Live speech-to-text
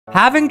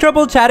Having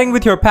trouble chatting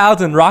with your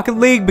pals in Rocket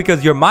League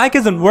because your mic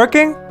isn't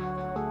working?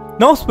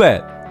 No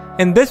sweat.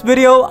 In this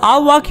video,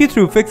 I'll walk you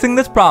through fixing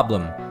this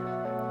problem.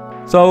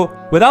 So,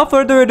 without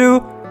further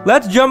ado,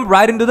 let's jump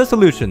right into the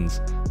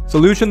solutions.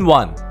 Solution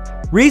 1.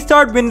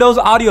 Restart Windows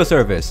Audio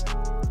Service.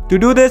 To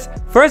do this,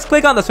 first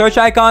click on the search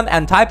icon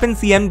and type in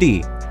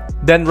CMD.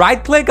 Then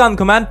right-click on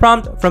Command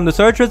Prompt from the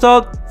search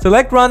result,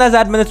 select Run as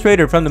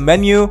Administrator from the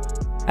menu,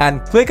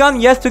 and click on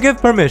Yes to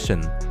give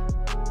permission.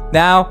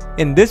 Now,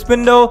 in this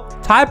window,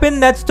 type in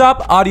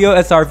netstop audio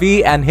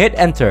SRV and hit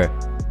enter.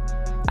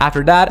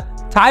 After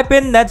that, type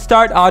in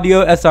netstart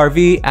audio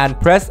SRV and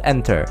press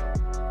enter.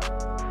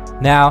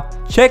 Now,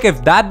 check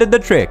if that did the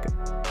trick.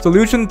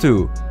 Solution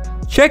 2.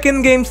 Check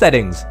in-game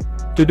settings.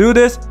 To do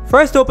this,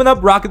 first open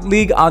up Rocket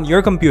League on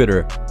your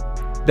computer.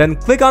 Then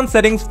click on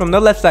Settings from the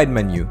left side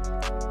menu.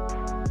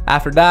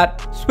 After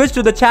that, switch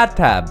to the Chat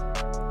tab.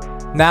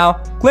 Now,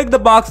 click the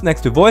box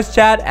next to Voice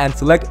Chat and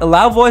select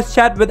Allow Voice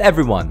Chat with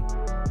Everyone.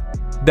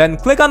 Then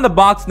click on the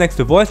box next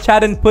to Voice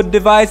Chat Input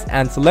Device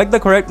and select the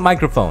correct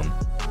microphone.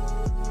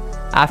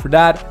 After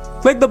that,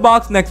 click the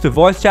box next to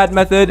Voice Chat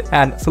Method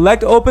and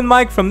select Open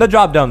Mic from the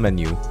drop-down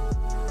menu.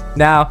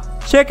 Now,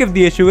 check if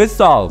the issue is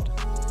solved.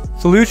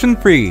 Solution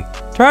 3.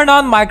 Turn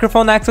on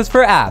microphone access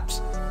for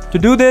apps. To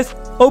do this,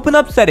 open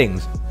up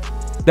Settings.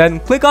 Then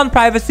click on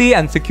Privacy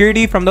and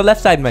Security from the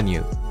left side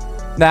menu.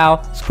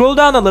 Now, scroll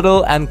down a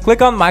little and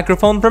click on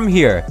Microphone from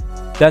here.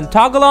 Then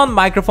toggle on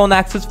Microphone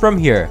access from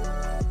here.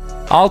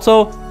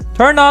 Also,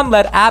 turn on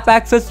Let App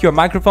access your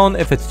microphone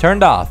if it's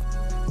turned off.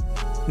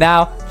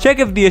 Now, check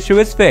if the issue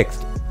is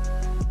fixed.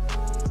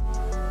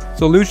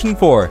 Solution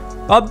 4.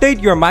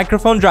 Update your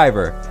microphone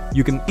driver.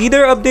 You can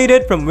either update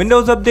it from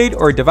Windows Update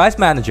or Device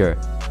Manager.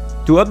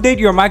 To update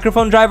your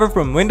microphone driver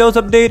from Windows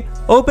Update,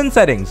 open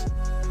Settings.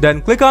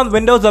 Then click on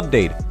Windows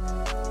Update.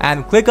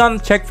 And click on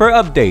Check for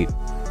Update.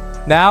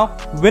 Now,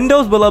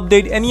 Windows will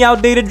update any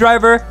outdated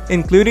driver,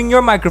 including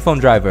your microphone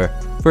driver.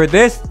 For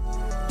this,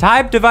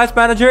 type Device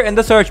Manager in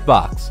the search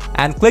box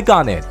and click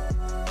on it.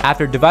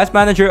 After Device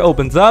Manager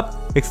opens up,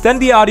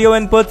 extend the audio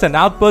inputs and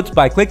outputs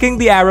by clicking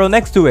the arrow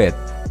next to it.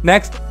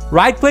 Next,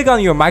 right-click on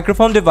your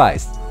microphone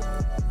device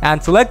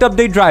and select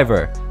Update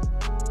Driver.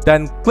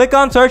 Then click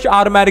on Search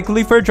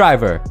Automatically for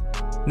Driver.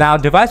 Now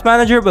Device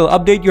Manager will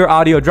update your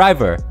audio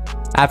driver.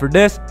 After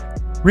this,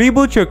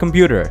 reboot your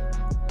computer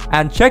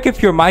and check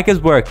if your mic is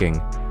working.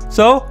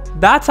 So,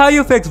 that's how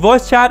you fix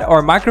voice chat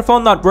or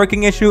microphone not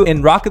working issue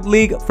in Rocket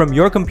League from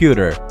your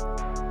computer.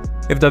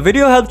 If the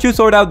video helped you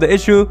sort out the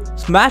issue,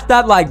 smash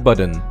that like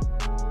button.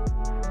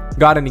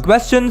 Got any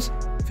questions?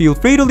 Feel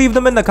free to leave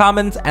them in the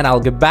comments and I'll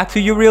get back to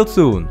you real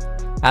soon.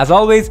 As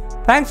always,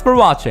 thanks for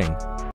watching.